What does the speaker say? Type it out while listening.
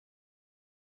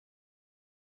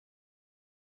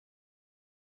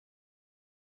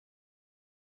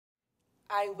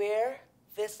I wear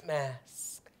this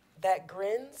mask that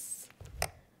grins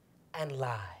and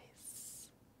lies.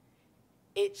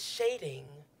 It's shading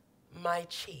my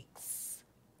cheeks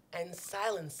and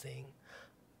silencing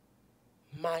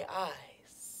my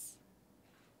eyes.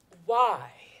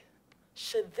 Why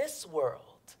should this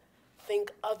world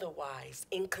think otherwise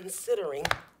in considering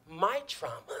my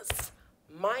traumas,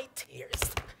 my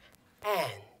tears,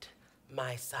 and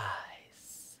my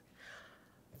sighs?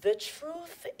 The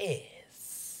truth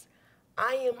is,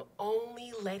 I am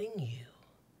only letting you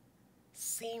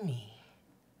see me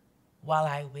while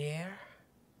I wear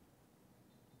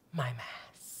my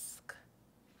mask.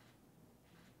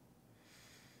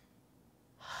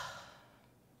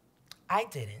 I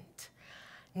didn't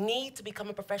need to become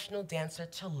a professional dancer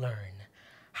to learn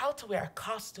how to wear a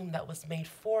costume that was made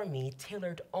for me,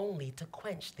 tailored only to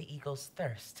quench the ego's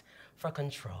thirst for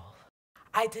control.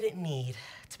 I didn't need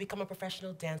to become a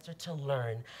professional dancer to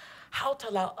learn how to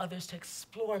allow others to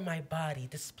explore my body,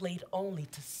 displayed only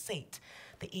to sate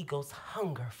the ego's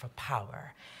hunger for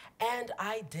power. And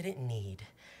I didn't need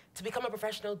to become a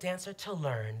professional dancer to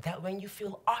learn that when you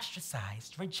feel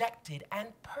ostracized, rejected, and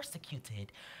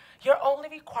persecuted, your only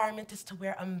requirement is to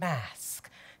wear a mask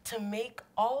to make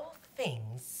all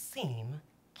things seem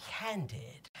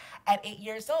candid. At 8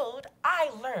 years old, I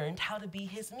learned how to be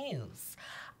his muse.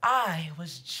 I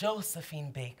was Josephine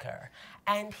Baker,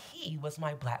 and he was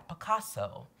my Black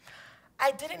Picasso.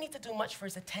 I didn't need to do much for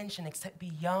his attention except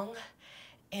be young,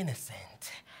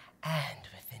 innocent, and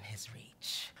within his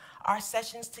reach. Our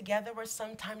sessions together were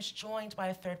sometimes joined by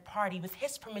a third party with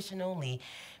his permission only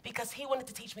because he wanted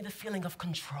to teach me the feeling of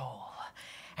control.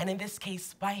 And in this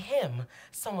case, by him,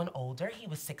 someone older, he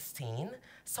was 16,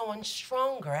 someone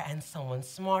stronger, and someone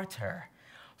smarter.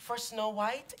 For Snow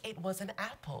White, it was an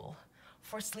apple.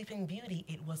 For Sleeping Beauty,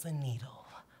 it was a needle.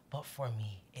 But for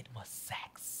me, it was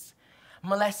sex.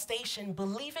 Molestation,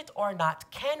 believe it or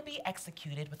not, can be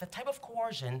executed with a type of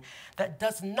coercion that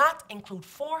does not include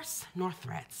force nor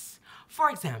threats.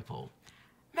 For example,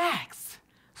 Max,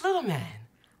 little man,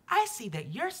 I see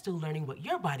that you're still learning what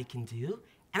your body can do,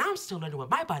 and I'm still learning what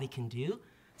my body can do,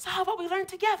 so how about we learn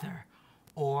together?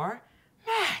 Or,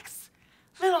 Max,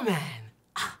 little man,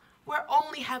 we're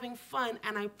only having fun,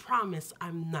 and I promise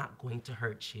I'm not going to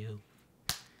hurt you.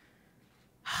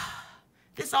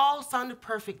 This all sounded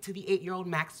perfect to the 8-year-old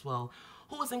Maxwell,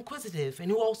 who was inquisitive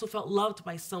and who also felt loved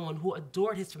by someone who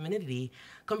adored his femininity,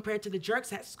 compared to the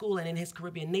jerks at school and in his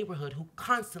Caribbean neighborhood who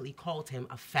constantly called him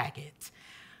a faggot.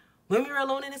 When we were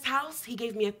alone in his house, he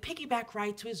gave me a piggyback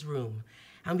ride to his room,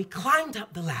 and we climbed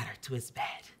up the ladder to his bed.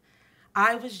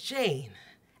 I was Jane,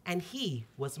 and he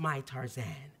was my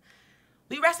Tarzan.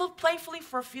 We wrestled playfully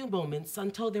for a few moments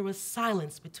until there was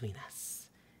silence between us.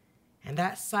 And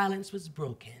that silence was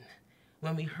broken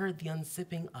when we heard the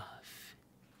unzipping of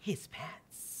his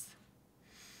pants.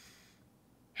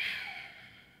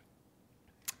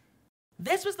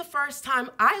 This was the first time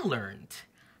I learned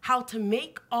how to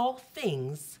make all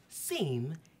things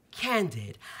seem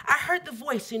candid. I heard the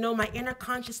voice, my inner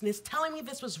consciousness telling me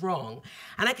this was wrong.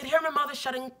 And I could hear my mother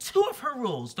shouting 2 of her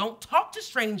rules: don't talk to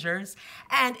strangers,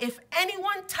 and if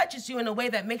anyone touches you in a way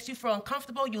that makes you feel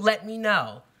uncomfortable, you let me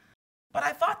know. But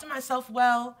I thought to myself,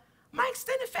 well, my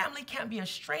extended family can't be a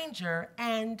stranger,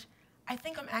 and I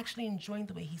think I'm actually enjoying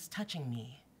the way he's touching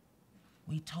me.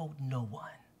 We told no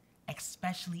one,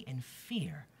 especially in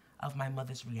fear of my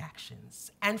mother's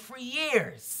reactions. And for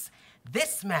years,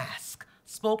 this mask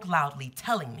spoke loudly,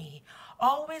 telling me,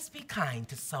 always be kind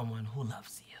to someone who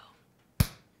loves you.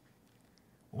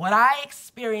 What I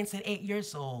experienced at 8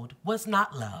 years old was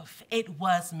not love, it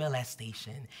was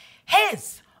molestation.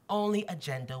 His only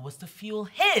agenda was to fuel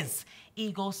his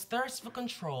ego's thirst for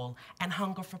control and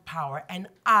hunger for power, and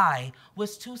I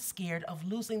was too scared of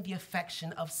losing the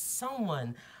affection of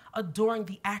someone adoring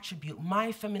the attribute,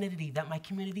 my femininity, that my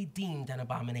community deemed an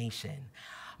abomination.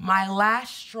 My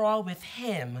last straw with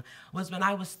him was when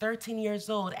I was 13 years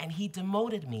old and he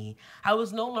demoted me. I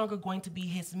was no longer going to be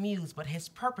his muse, but his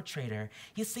perpetrator.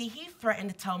 You see, he threatened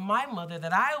to tell my mother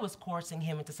that I was coercing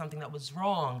him into something that was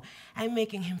wrong and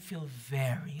making him feel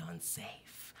very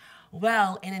unsafe.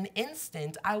 Well, in an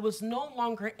instant, I was no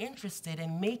longer interested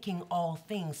in making all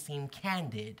things seem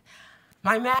candid.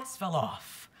 My mask fell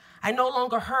off. I no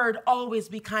longer heard, always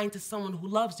be kind to someone who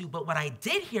loves you, but what I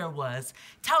did hear was,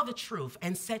 tell the truth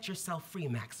and set yourself free,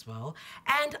 Maxwell.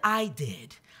 And I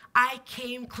did. I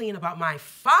came clean about my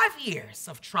 5 years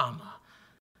of trauma.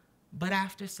 But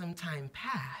after some time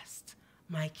passed,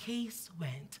 my case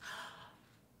went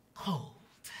cold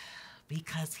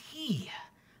because he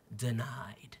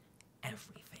denied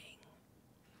everything.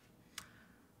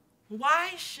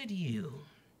 Why should you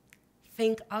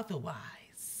think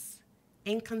otherwise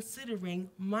in considering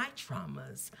my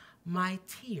traumas, my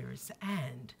tears,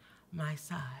 and my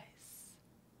sighs.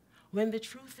 When the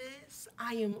truth is,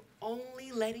 I am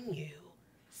only letting you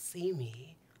see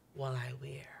me while I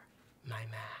wear my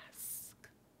mask.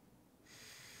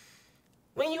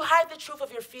 When you hide the truth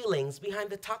of your feelings behind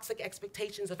the toxic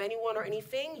expectations of anyone or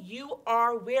anything, you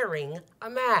are wearing a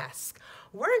mask.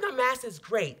 Wearing a mask is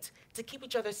great to keep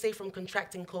each other safe from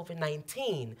contracting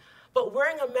COVID-19, but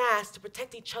wearing a mask to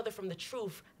protect each other from the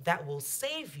truth that will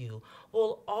save you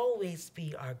will always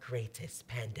be our greatest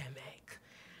pandemic.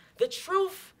 The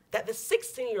truth that the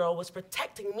 16-year-old was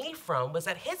protecting me from was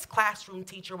that his classroom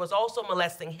teacher was also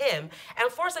molesting him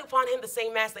and forcing upon him the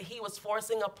same mask that he was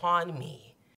forcing upon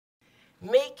me.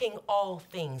 Making all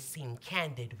things seem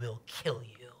candid will kill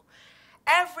you.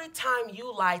 Every time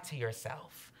you lie to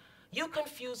yourself, you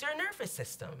confuse your nervous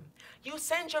system. You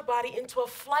send your body into a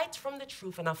flight from the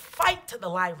truth and a fight to the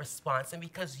lie response, and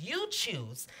because you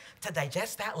choose to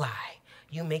digest that lie,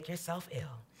 you make yourself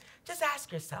ill. Just ask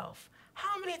yourself,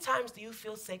 how many times do you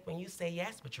feel sick when you say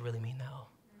yes, but you really mean no?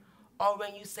 Or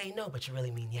when you say no, but you really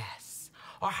mean yes?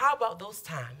 Or how about those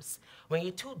times when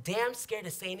you're too damn scared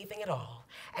to say anything at all,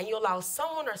 and you allow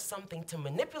someone or something to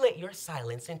manipulate your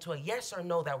silence into a yes or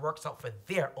no that works out for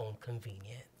their own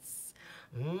convenience?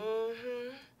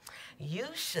 You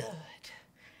should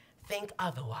think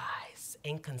otherwise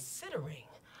in considering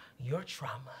your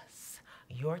traumas,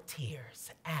 your tears,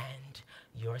 and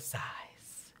your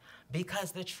sighs.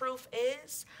 Because the truth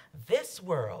is, this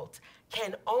world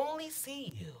can only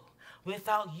see you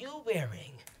without you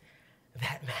wearing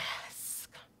that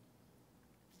mask.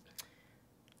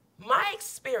 My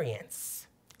experience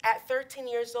at 13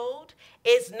 years old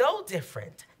is no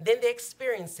different than the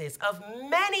experiences of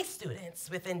many students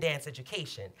within dance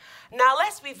education. Now,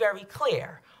 let's be very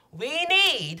clear. We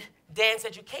need dance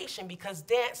education because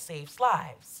dance saves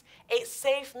lives. It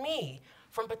saved me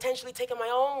from potentially taking my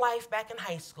own life back in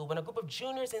high school when a group of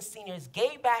juniors and seniors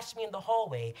gay bashed me in the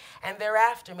hallway and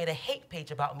thereafter made a hate page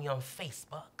about me on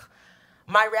Facebook.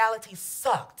 My reality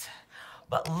sucked,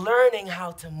 but learning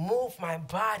how to move my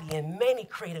body in many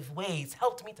creative ways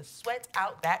helped me to sweat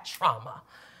out that trauma.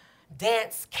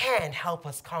 Dance can help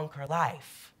us conquer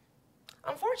life.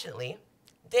 Unfortunately,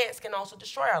 dance can also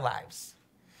destroy our lives.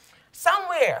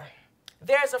 Somewhere,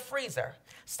 there's a freezer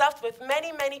stuffed with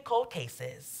many, many cold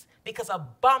cases because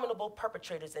abominable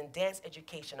perpetrators in dance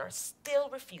education are still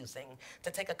refusing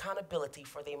to take accountability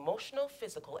for the emotional,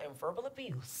 physical, and verbal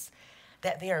abuse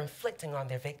that they are inflicting on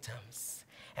their victims.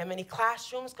 In many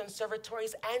classrooms,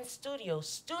 conservatories, and studios,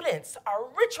 students are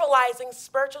ritualizing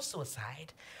spiritual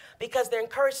suicide because they're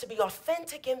encouraged to be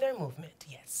authentic in their movement,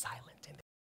 yet silent in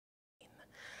their pain.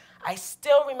 I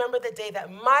still remember the day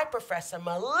that my professor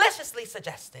maliciously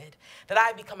suggested that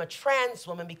I become a trans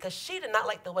woman because she did not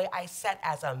like the way I sat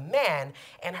as a man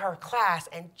in her class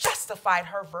and justified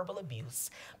her verbal abuse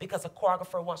because a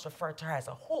choreographer once referred to her as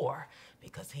a whore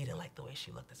because he didn't like the way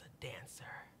she looked as a dancer.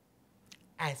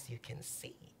 As you can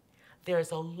see, there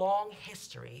is a long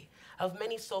history of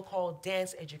many so-called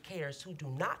dance educators who do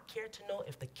not care to know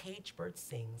if the cage bird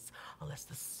sings unless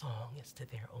the song is to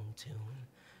their own tune.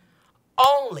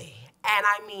 Only, and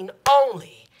I mean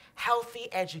only,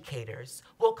 healthy educators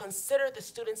will consider the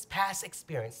students' past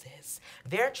experiences,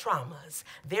 their traumas,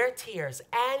 their tears,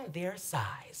 and their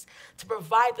sighs to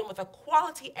provide them with a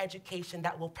quality education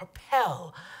that will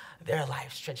propel their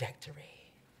life's trajectory.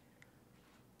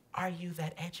 Are you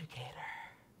that educator?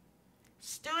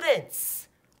 Students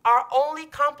are only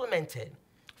complimented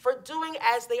for doing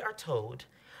as they are told,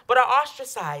 but are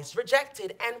ostracized,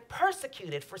 rejected, and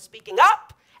persecuted for speaking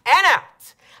up and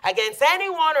out against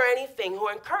anyone or anything who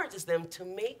encourages them to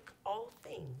make all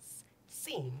things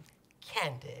seem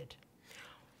candid.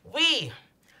 We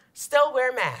still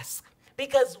wear masks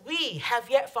because we have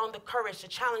yet found the courage to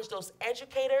challenge those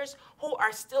educators who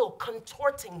are still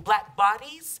contorting black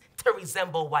bodies to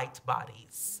resemble white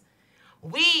bodies.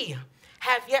 We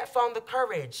have yet found the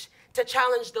courage to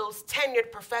challenge those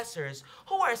tenured professors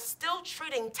who are still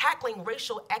treating tackling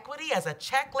racial equity as a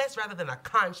checklist rather than a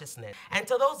consciousness. And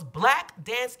to those black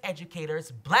dance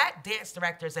educators, black dance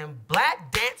directors, and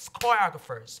black dance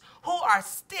choreographers who are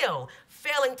still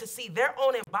failing to see their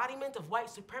own embodiment of white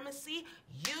supremacy,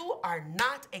 you are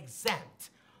not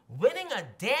exempt. Winning a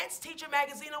Dance Teacher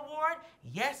Magazine award,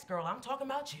 yes, girl, I'm talking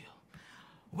about you.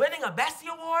 Winning a Bestie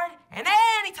Award and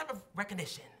any type of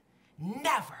recognition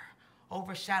never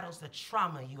overshadows the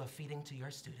trauma you are feeding to your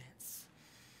students.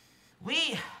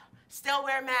 We still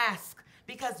wear masks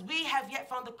because we have yet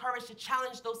found the courage to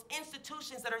challenge those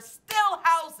institutions that are still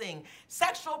housing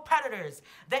sexual predators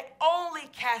that only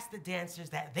cast the dancers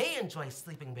that they enjoy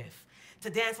sleeping with to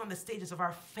dance on the stages of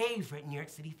our favorite New York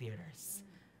City theaters.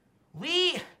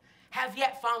 We have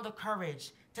yet found the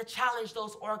courage to challenge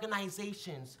those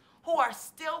organizations who are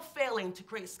still failing to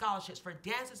create scholarships for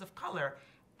dancers of color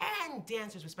and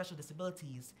dancers with special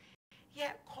disabilities,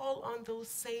 yet call on those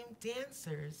same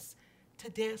dancers to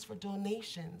dance for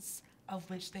donations of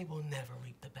which they will never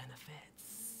reap the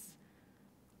benefits.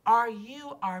 Are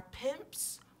you our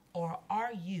pimps or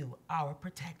are you our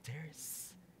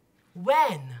protectors?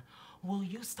 When will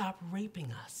you stop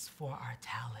raping us for our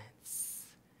talents?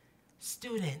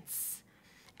 Students,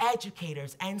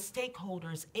 educators, and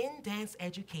stakeholders in dance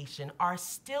education are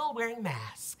still wearing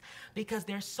masks because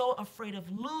they're so afraid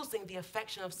of losing the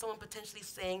affection of someone potentially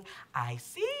saying, "I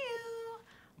see you."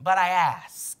 But I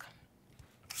ask,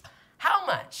 how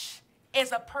much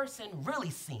is a person really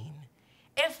seen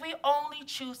if we only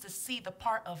choose to see the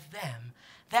part of them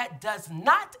that does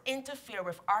not interfere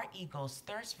with our ego's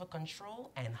thirst for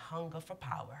control and hunger for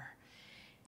power?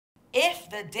 If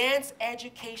the dance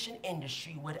education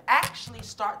industry would actually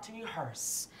start to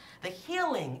rehearse the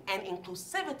healing and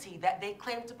inclusivity that they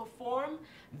claim to perform,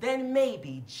 then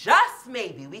maybe, just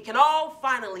maybe, we can all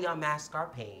finally unmask our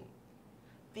pain.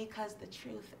 Because the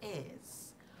truth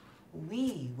is,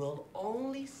 we will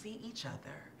only see each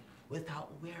other without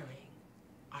wearing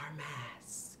our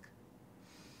mask.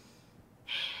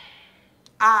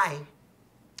 I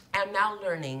am now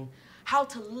learning how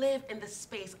to live in the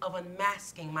space of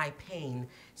unmasking my pain,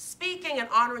 speaking and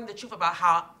honoring the truth about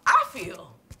how I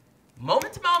feel,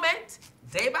 moment to moment,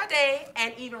 day by day,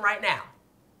 and even right now.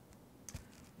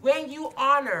 When you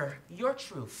honor your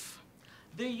truth,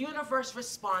 the universe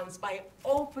responds by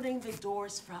opening the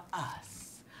doors for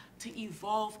us to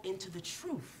evolve into the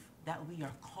truth that we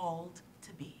are called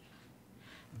to be.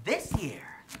 This year,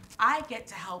 I get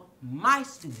to help my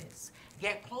students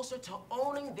get closer to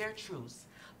owning their truths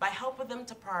by helping them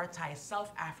to prioritize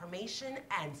self-affirmation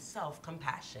and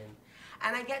self-compassion.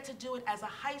 And I get to do it as a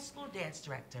high school dance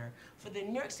director for the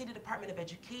New York City Department of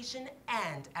Education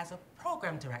and as a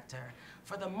program director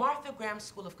for the Martha Graham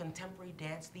School of Contemporary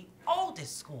Dance, the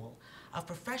oldest school of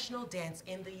professional dance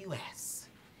in the US.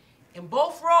 In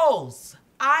both roles,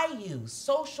 I use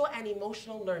social and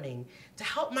emotional learning to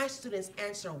help my students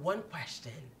answer one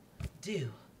question: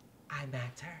 do I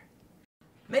matter?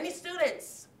 Many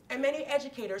students and many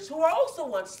educators who are also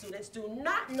once students do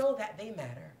not know that they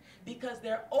matter because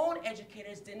their own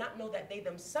educators did not know that they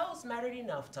themselves mattered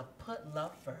enough to put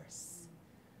love first.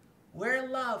 Where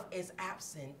love is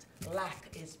absent,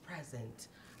 lack is present.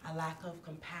 A lack of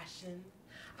compassion,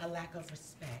 a lack of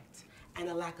respect, and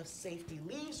a lack of safety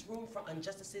leaves room for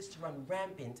injustices to run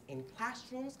rampant in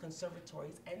classrooms,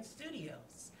 conservatories, and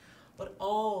studios. But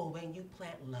oh, when you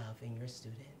plant love in your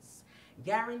students,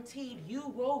 guaranteed you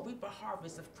will reap a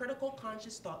harvest of critical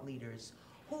conscious thought leaders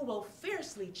who will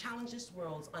fiercely challenge this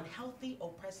world's unhealthy,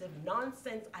 oppressive,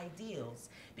 nonsense ideals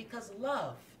because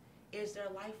love is their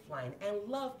lifeline and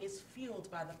love is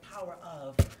fueled by the power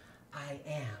of I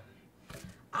am.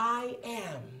 I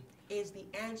am is the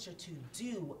answer to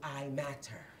do I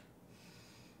matter.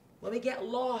 When we get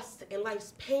lost in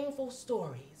life's painful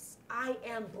stories, I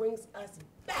am brings us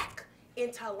back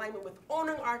into alignment with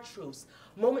owning our truths,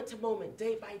 moment to moment,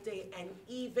 day by day, and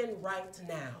even right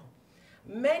now.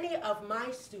 Many of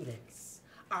my students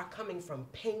are coming from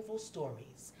painful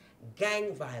stories: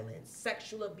 gang violence,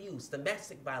 sexual abuse,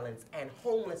 domestic violence, and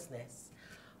homelessness.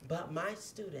 But my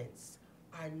students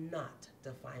are not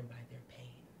defined by their pain.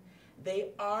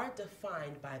 They are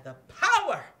defined by the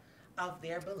power of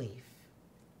their belief.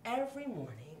 Every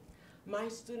morning, my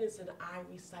students and I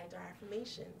recite our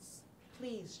affirmations.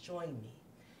 Please join me.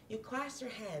 You clasp your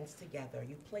hands together.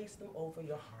 You place them over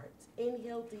your heart.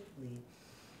 Inhale deeply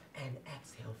and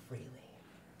exhale freely.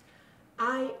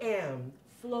 I am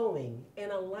flowing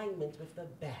in alignment with the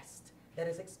best that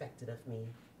is expected of me.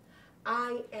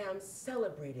 I am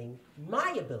celebrating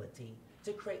my ability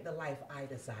to create the life I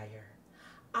desire.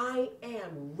 I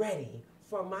am ready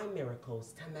for my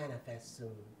miracles to manifest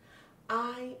soon.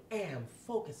 I am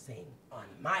focusing on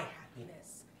my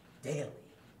happiness daily.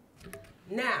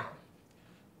 Now,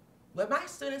 when my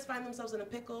students find themselves in a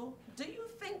pickle, do you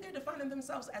think they're defining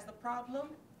themselves as the problem?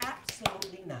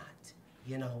 Absolutely not.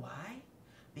 You know why?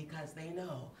 Because they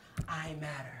know I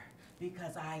matter,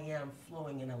 because I am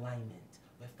flowing in alignment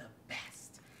with the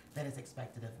best that is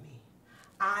expected of me.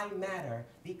 I matter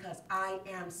because I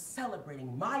am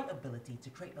celebrating my ability to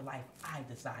create the life I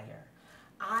desire.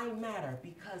 I matter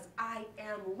because I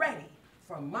am ready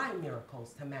for my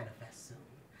miracles to manifest soon.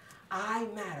 I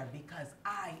matter because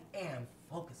I am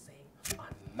focusing on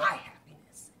my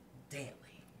happiness daily.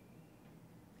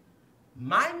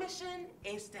 My mission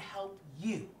is to help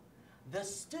you, the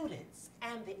students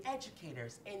and the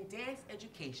educators in dance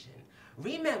education,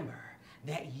 remember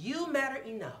that you matter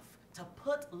enough to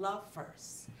put love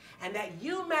first, and that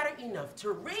you matter enough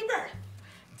to rebirth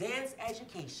dance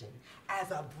education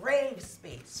as a brave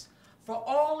space for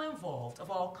all involved of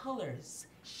all colors,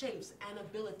 shapes, and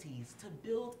abilities to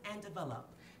build and develop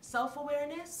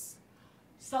self-awareness,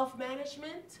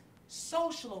 self-management,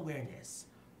 social awareness,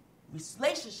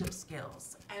 relationship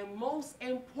skills, and most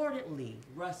importantly,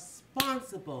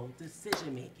 responsible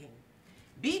decision-making.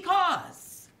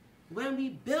 Because when we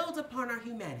build upon our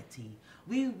humanity,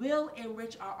 we will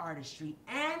enrich our artistry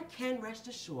and can rest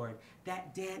assured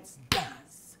that dance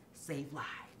does save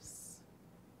lives.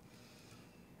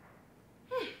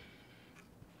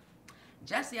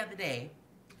 Just the other day,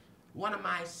 one of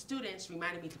my students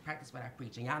reminded me to practice what I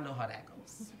preach, and y'all know how that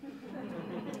goes.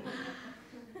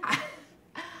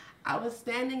 I was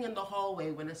standing in the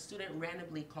hallway when a student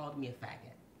randomly called me a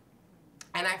faggot.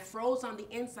 And I froze on the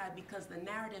inside because the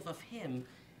narrative of him,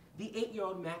 the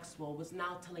 8-year-old Maxwell, was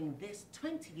now telling this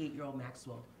 28-year-old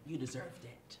Maxwell, you deserved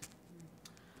it.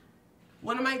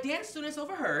 One of my dance students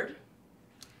overheard,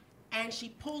 and she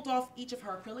pulled off each of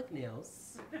her acrylic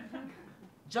nails,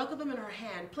 juggled them in her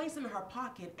hand, placed them in her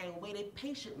pocket, and waited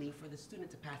patiently for the student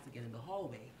to pass again in the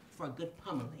hallway for a good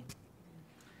pummeling.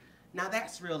 Now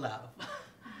that's real love.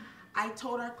 I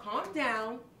told her, calm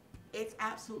down, it's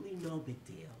absolutely no big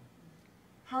deal.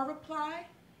 Her reply,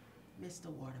 Mr.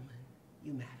 Waterman,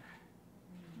 you matter.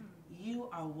 You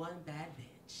are one bad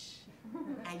bitch,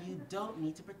 and you don't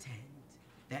need to pretend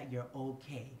that you're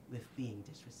okay with being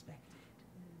disrespected.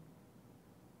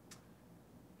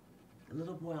 The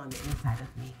little boy on the inside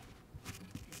of me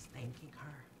is thanking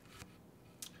her.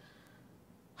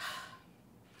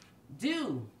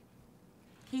 Do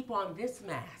keep on this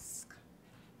mask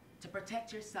to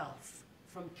protect yourself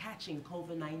from catching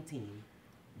COVID-19,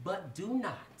 but do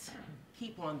not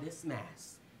keep on this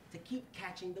mask to keep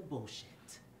catching the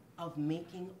bullshit of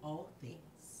making all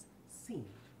things seem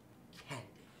candid.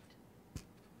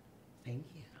 Thank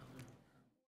you.